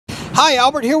Hi,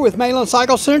 Albert here with Mainland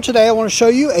Cycle Center. Today I want to show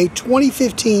you a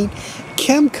 2015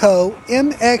 Kymco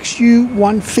MXU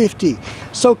 150.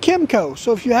 So Kymco,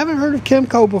 so if you haven't heard of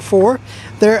Kymco before,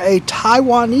 they're a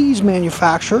Taiwanese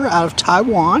manufacturer out of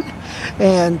Taiwan.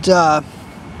 And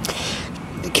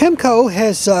Kymco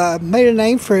has made a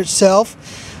name for itself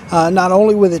not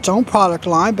only with its own product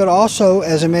line, but also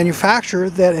as a manufacturer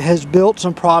that has built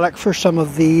some product for some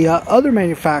of the other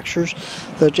manufacturers,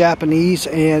 the Japanese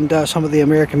and some of the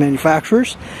American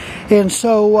manufacturers. And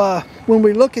so when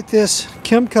we look at this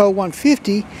Kymco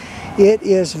 150, it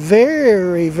is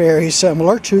very, very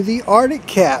similar to the Arctic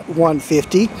Cat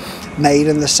 150 made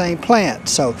in the same plant.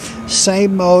 So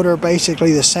same motor,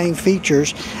 basically the same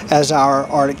features as our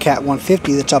Arctic Cat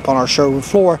 150 that's up on our showroom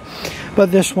floor.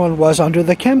 But this one was under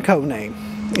the Kymco name.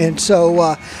 And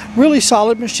so really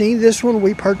solid machine. This one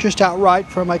we purchased outright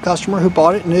from a customer who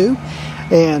bought it new.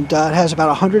 And it has about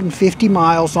 150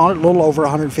 miles on it, a little over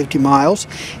 150 miles.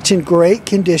 It's in great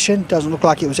condition. Doesn't look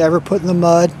like it was ever put in the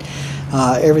mud.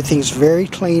 Everything's very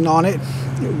clean on it.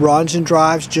 It runs and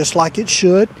drives just like it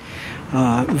should.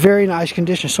 Very nice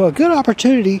condition. So a good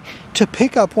opportunity to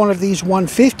pick up one of these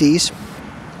 150s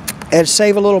and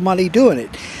save a little money doing it.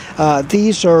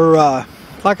 These are,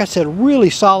 like I said, really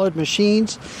solid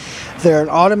machines. They're an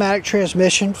automatic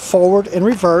transmission, forward and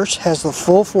reverse, has the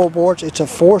full floorboards. It's a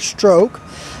 4-stroke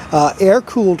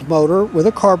air-cooled motor with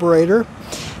a carburetor.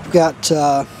 We've got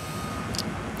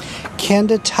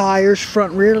Kenda tires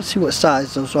front and rear. Let's see what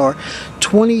size those are.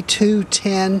 22,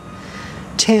 10,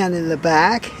 10 in the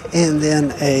back, and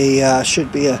then a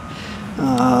should be a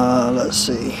let's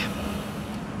see.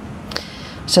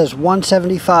 It says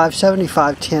 175,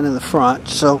 75, 10 in the front,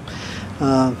 so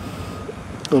a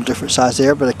little different size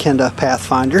there, but a Kenda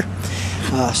Pathfinder.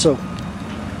 So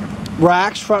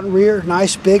racks, front and rear,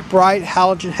 nice big bright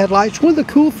halogen headlights. One of the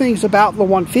cool things about the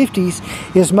 150s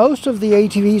is most of the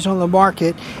ATVs on the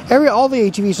market, all the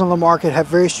ATVs on the market have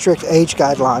very strict age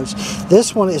guidelines.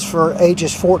 This one is for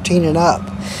ages 14 and up.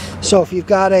 So if you've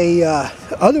got a,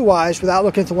 otherwise, without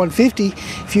looking at the 150,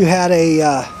 if you had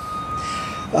a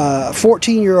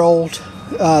 14-year-old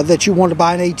that you want to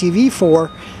buy an ATV for,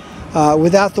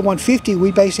 without the 150,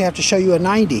 we basically have to show you a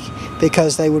 90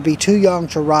 because they would be too young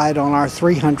to ride on our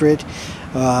 300.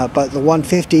 But the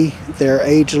 150, they're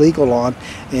age legal on,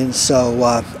 and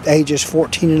so ages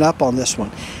 14 and up on this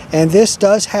one. And this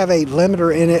does have a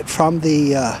limiter in it from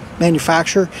the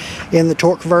manufacturer in the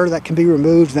torque converter that can be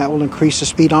removed, and that will increase the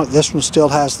speed on it. This one still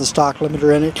has the stock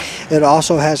limiter in it. It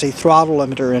also has a throttle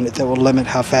limiter in it that will limit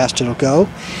how fast it'll go. It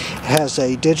has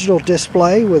a digital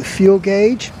display with fuel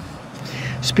gauge,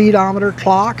 speedometer,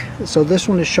 clock. So this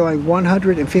one is showing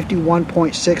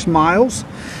 151.6 miles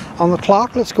on the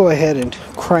clock. Let's go ahead and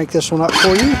crank this one up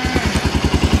for you.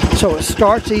 So it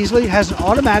starts easily. It has an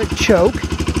automatic choke.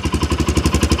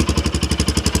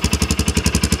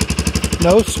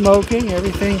 No smoking.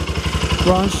 Everything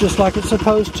runs just like it's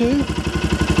supposed to.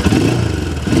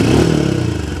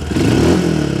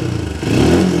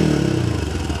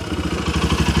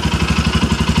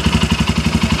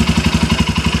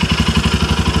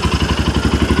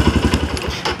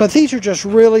 But these are just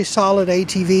really solid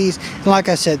ATVs. And like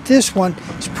I said, this one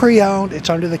is pre-owned. It's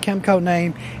under the Kymco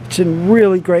name. It's in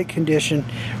really great condition,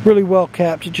 really well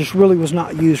kept. It just really was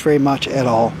not used very much at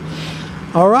all.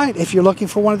 All right, if you're looking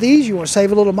for one of these, you want to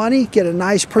save a little money, get a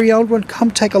nice pre-owned one,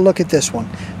 come take a look at this one.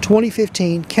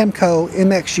 2015 Kymco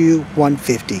MXU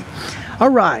 150. All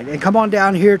right, and come on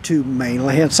down here to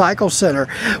Mainland Cycle Center.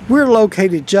 We're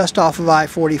located just off of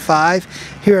I-45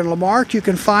 here in Marque. You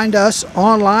can find us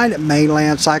online at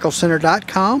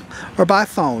mainlandcyclecenter.com or by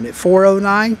phone at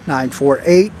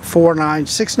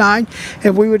 409-948-4969.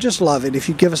 And we would just love it if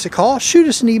you'd give us a call, shoot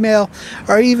us an email,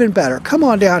 or even better, come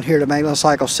on down here to Mainland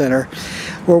Cycle Center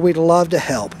where we'd love to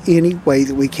help any way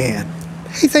that we can.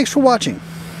 Hey, thanks for watching.